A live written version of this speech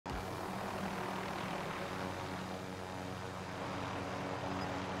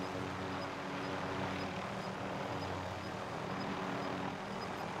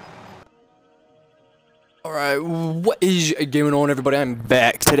Alright, what is going on, everybody? I'm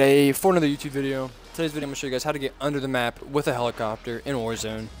back today for another YouTube video. Today's video I'm going to show you guys how to get under the map with a helicopter in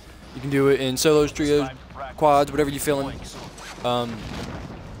Warzone. You can do it in solos, trios, quads, whatever you're feeling. But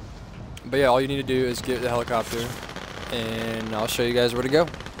yeah, all you need to do is get the helicopter, and I'll show you guys where to go.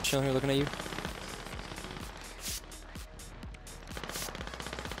 Chilling here looking at you.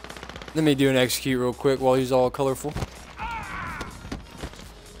 Let me do an execute real quick while he's all colorful.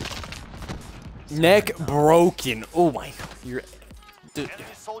 Neck broken. Oh my god. You're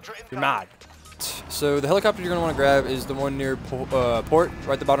mad. So the helicopter you're going to want to grab is the one near port, right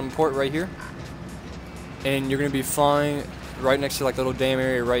at the bottom of port right here. And you're going to be flying right next to like the little dam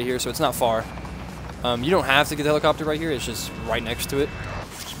area right here, so it's not far. You don't have to get the helicopter right here, it's just right next to it.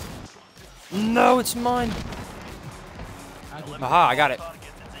 No, it's mine. Aha, I got it.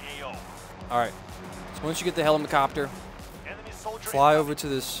 Alright. So once you get the helicopter, fly over to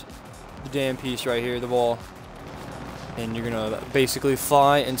the damn piece right here, the wall, and you're gonna basically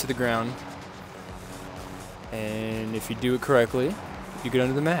fly into the ground, and if you do it correctly you get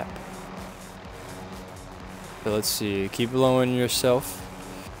under the map. So let's see, keep lowering yourself,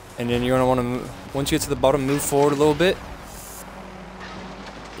 and then you're gonna want to, once you get to the bottom, move forward a little bit.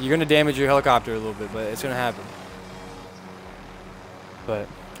 You're gonna damage your helicopter a little bit, but it's gonna happen. But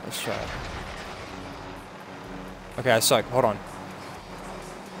let's try it. Okay, I suck, hold on.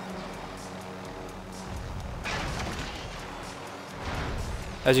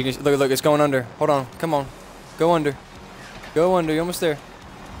 As you can see, look, it's going under. Hold on, come on. Go under. Go under, you're almost there.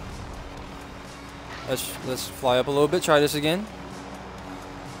 Let's fly up a little bit, try this again.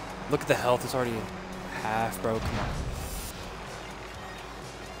 Look at the health, it's already half, bro, come on.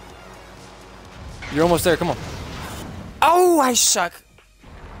 You're almost there, come on. Oh, I suck.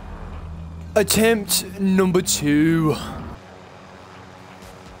 Attempt number 2.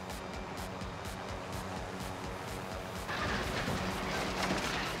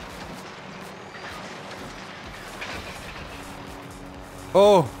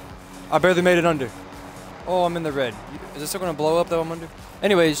 Oh, I barely made it under. Oh, I'm in the red. Is it still going to blow up though I'm under?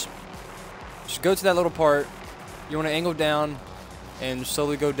 Anyways, just go to that little part. You want to angle down and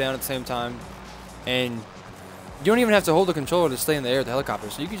slowly go down at the same time. And you don't even have to hold the controller to stay in the air with the helicopter.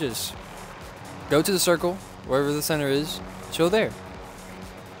 So you can just go to the circle, wherever the center is, chill there.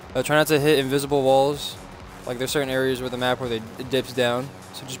 Try not to hit invisible walls. Like there's certain areas with the map where it dips down.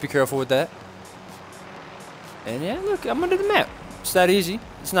 So just be careful with that. And yeah, look, I'm under the map. It's that easy.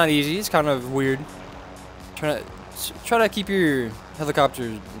 It's not easy. It's kind of weird. Try to keep your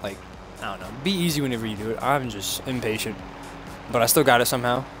helicopter, like, I don't know, be easy whenever you do it. I'm just impatient, but I still got it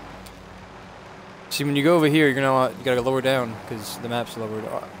somehow. See, when you go over here, you gotta lower down because the map's lowered.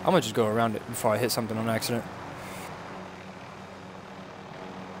 I'm gonna just go around it before I hit something on accident.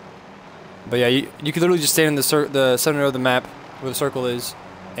 But yeah, you can literally just stand in the center of the map where the circle is,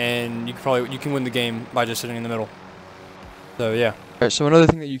 and you can win the game by just sitting in the middle. So yeah. Alright, so another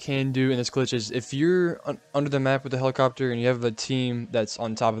thing that you can do in this glitch is if you're under the map with the helicopter and you have a team that's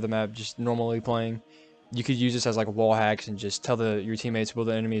on top of the map just normally playing, you could use this as like wall hacks and just tell your teammates where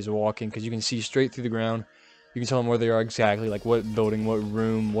the enemy is walking, because you can see straight through the ground. You can tell them where they are exactly, like what building, what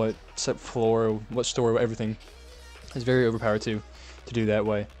room, what floor, what store, everything. It's very overpowered to do that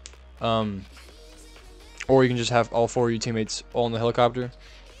way. Or you can just have all 4 of your teammates all in the helicopter,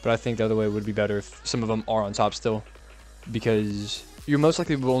 but I think the other way would be better if some of them are on top still, because you're most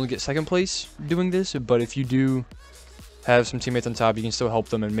likely will only get 2nd place doing this, but if you do have some teammates on top, you can still help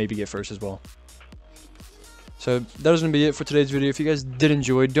them and maybe get 1st as well. So that was going to be it for today's video. If you guys did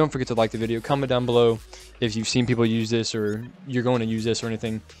enjoy, don't forget to like the video, comment down below if you've seen people use this or you're going to use this or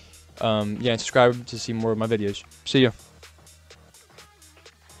anything. Yeah, and subscribe to see more of my videos. See ya.